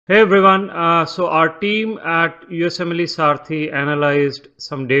Hey everyone, so our team at Usmlesarthi analyzed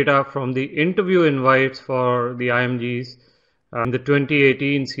some data from the interview invites for the IMGs in the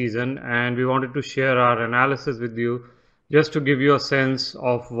 2018 season, and we wanted to share our analysis with you just to give you a sense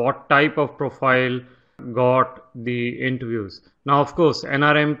of what type of profile got the interviews. Now, of course,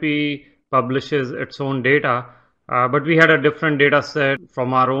 NRMP publishes its own data, but we had a different data set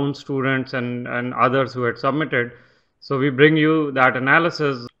from our own students and others who had submitted. So we bring you that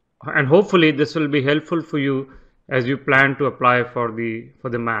analysis, and hopefully this will be helpful for you as you plan to apply for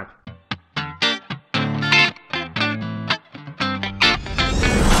the match.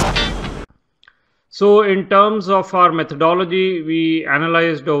 So in terms of our methodology, we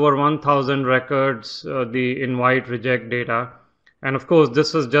analyzed over 1,000 records, the invite reject data. And of course,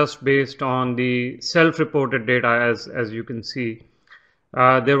 this is just based on the self-reported data as you can see.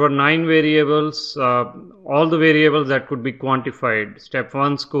 There were 9 variables, all the variables that could be quantified: step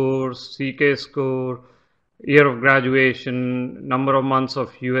 1 scores, CK score, year of graduation, number of months of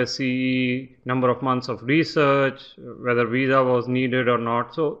USCE, number of months of research, whether visa was needed or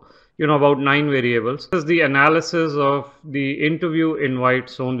not. So, about 9 variables. This is the analysis of the interview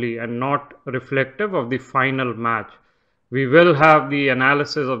invites only and not reflective of the final match. We will have the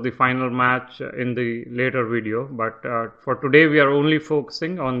analysis of the final match in the later video, but for today we are only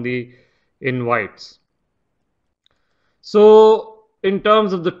focusing on the invites. So in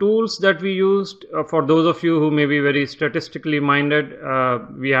terms of the tools that we used, for those of you who may be very statistically minded,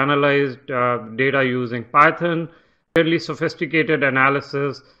 we analyzed data using Python, fairly sophisticated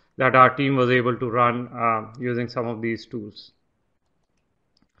analysis that our team was able to run using some of these tools.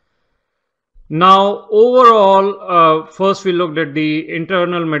 Now, overall, first we looked at the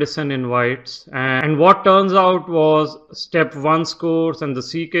internal medicine invites, and what turns out was step 1 scores and the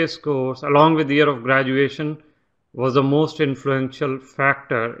CK scores along with the year of graduation was the most influential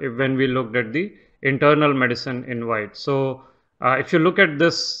factor when we looked at the internal medicine invites. So if you look at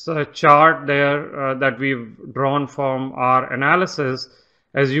this chart there that we've drawn from our analysis,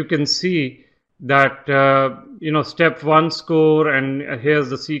 as you can see that step 1 score and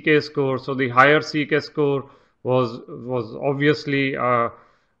here's the CK score. So the higher CK score was obviously a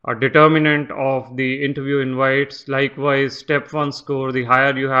determinant of the interview invites. Likewise, step 1 score, the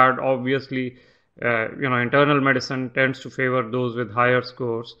higher you had, obviously internal medicine tends to favor those with higher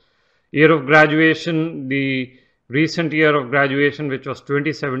scores. Year of graduation, the recent year of graduation, which was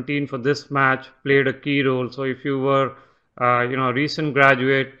 2017 for this match, played a key role. So if you were a recent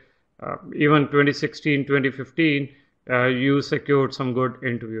graduate, even 2016, 2015, you secured some good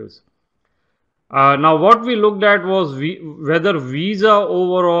interviews. Now, what we looked at was whether visa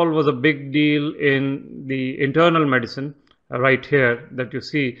overall was a big deal in the internal medicine, right here that you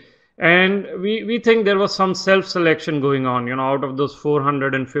see. And we think there was some self-selection going on. Out of those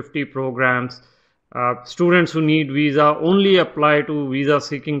 450 programs, students who need visa only apply to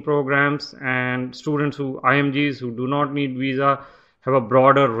visa-seeking programs, and students IMGs who do not need visa have a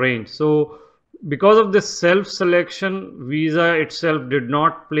broader range. So because of this self-selection, visa itself did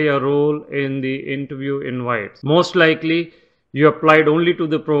not play a role in the interview invites. Most likely you applied only to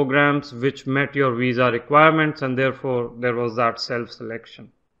the programs which met your visa requirements, and therefore there was that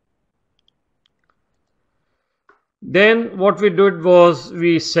self-selection. Then what we did was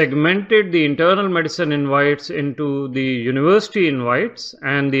we segmented the internal medicine invites into the university invites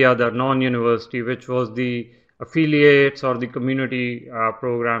and the other non-university, which was the affiliates or the community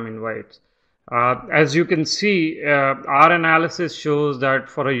program invites. As you can see, our analysis shows that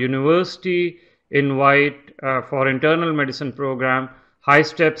for a university invite for internal medicine program, high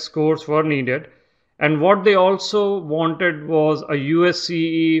step scores were needed. And what they also wanted was a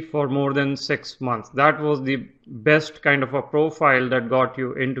USCE for more than 6 months. That was the best kind of a profile that got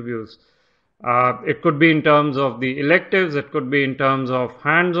you interviews. It could be in terms of the electives, it could be in terms of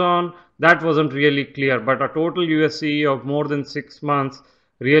hands-on. That wasn't really clear, but a total USCE of more than 6 months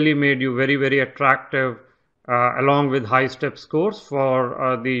really made you very, very attractive along with high step scores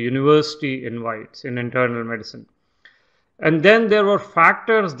for the university invites in internal medicine. And then there were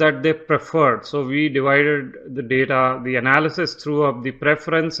factors that they preferred. So we divided the data, the analysis through up the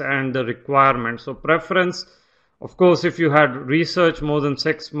preference and the requirement. So preference, of course, if you had research more than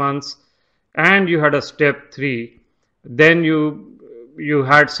 6 months and you had a step 3, then you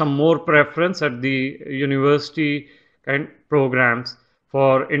had some more preference at the university kind programs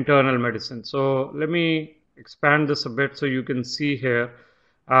for internal medicine. So let me expand this a bit so you can see here.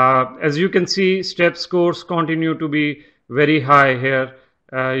 As you can see, step scores continue to be very high here.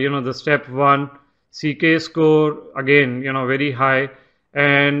 The step 1 CK score, again, very high,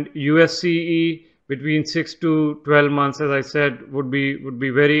 and USCE, between 6 to 12 months, as I said, would be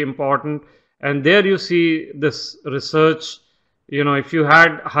very important. And there you see this research, if you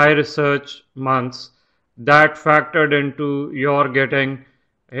had high research months, that factored into your getting,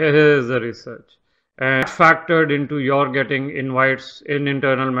 here is the research, and factored into your getting invites in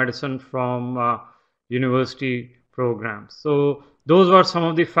internal medicine from university programs. So those were some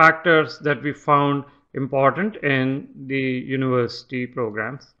of the factors that we found important in the university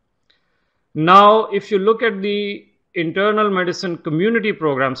programs. Now, if you look at the internal medicine community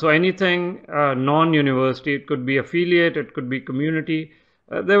program, so anything non-university, it could be affiliate, it could be community,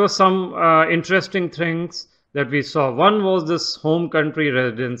 there were some interesting things that we saw. One was this home country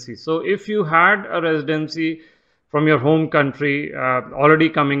residency. So if you had a residency from your home country already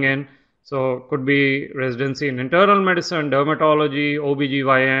coming in, so could be residency in internal medicine, dermatology,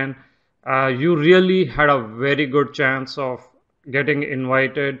 OBGYN, you really had a very good chance of getting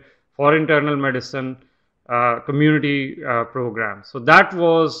invited for internal medicine community program. So that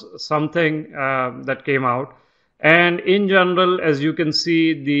was something that came out. And in general, as you can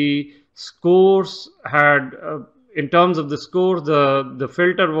see, the scores had, in terms of the scores, the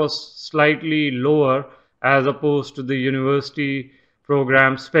filter was slightly lower as opposed to the university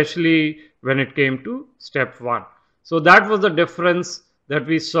program, especially when it came to step 1. So that was the difference that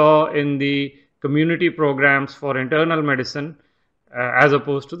we saw in the community programs for internal medicine as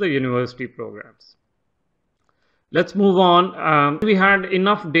opposed to the university programs. Let's move on. We had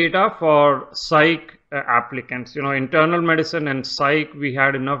enough data for psych applicants, internal medicine and psych, we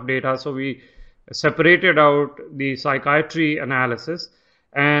had enough data. So we separated out the psychiatry analysis.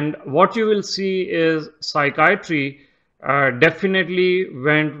 And what you will see is psychiatry definitely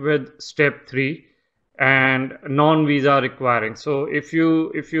went with step 3 and non-visa requiring. So if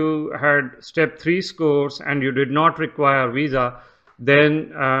you had step 3 scores and you did not require visa,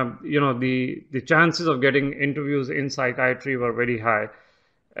 then the chances of getting interviews in psychiatry were very high,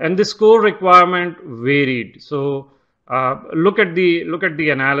 and the score requirement varied. So look at the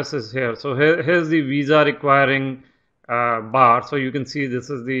analysis here. So here's the visa requiring bar. So you can see this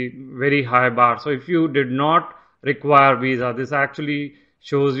is the very high bar. So if you did not require visa, this actually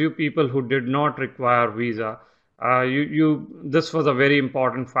shows you people who did not require visa. This was a very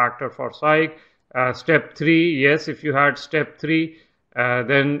important factor for psych. Step 3, yes, if you had step 3,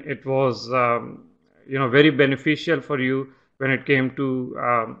 then it was very beneficial for you when it came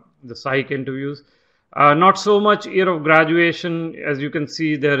to the psych interviews. Not so much year of graduation. As you can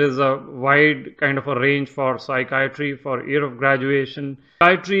see, there is a wide kind of a range for psychiatry for year of graduation.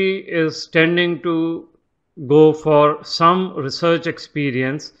 Psychiatry is tending to go for some research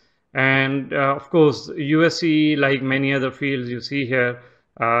experience, and of course USCE, like many other fields you see here,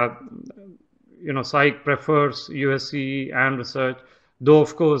 psych prefers USCE and research. Though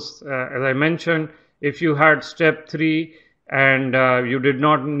of course, as I mentioned, if you had step 3 and you did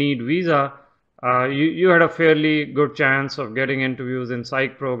not need visa, you had a fairly good chance of getting interviews in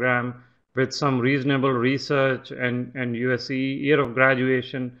psych program with some reasonable research and USCE year of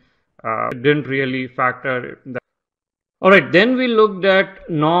graduation. It didn't really factor that. All right, then we looked at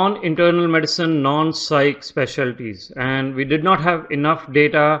non-internal medicine, non-psych specialties, and we did not have enough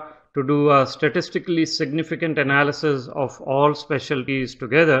data to do a statistically significant analysis of all specialties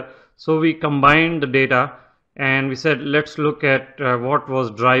together. So we combined the data and we said, let's look at what was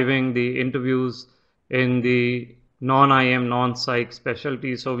driving the interviews in the non-IM, non-psych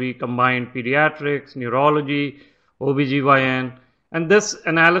specialties. So we combined pediatrics, neurology, OBGYN, and this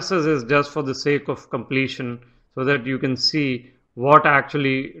analysis is just for the sake of completion so that you can see what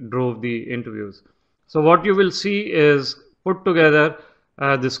actually drove the interviews. So what you will see is put together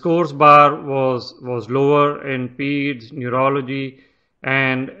the scores bar was lower in peds, neurology,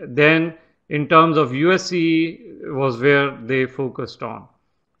 and then in terms of USCE was where they focused on.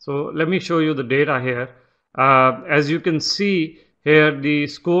 So let me show you the data here. As you can see here, the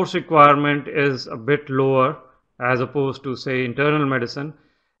scores requirement is a bit lower as opposed to, say, internal medicine.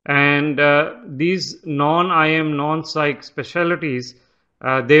 And these non-IM, non-psych specialties,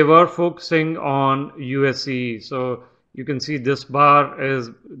 they were focusing on USCE. So you can see this bar is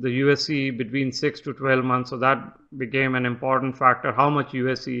the USCE between 6 to 12 months. So that became an important factor. How much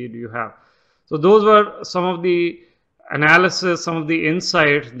USCE do you have? So those were some of the analysis, some of the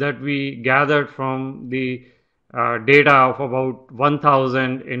insights that we gathered from the data of about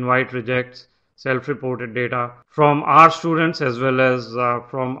 1,000 invite rejects, self-reported data from our students as well as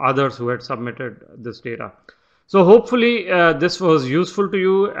from others who had submitted this data. So hopefully this was useful to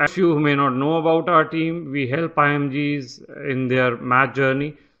you. If you may not know about our team, we help IMGs in their math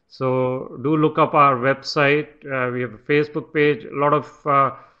journey. So do look up our website. We have a Facebook page, a lot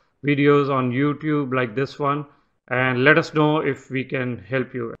of videos on YouTube like this one, and let us know if we can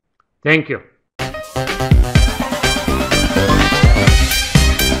help you. Thank you.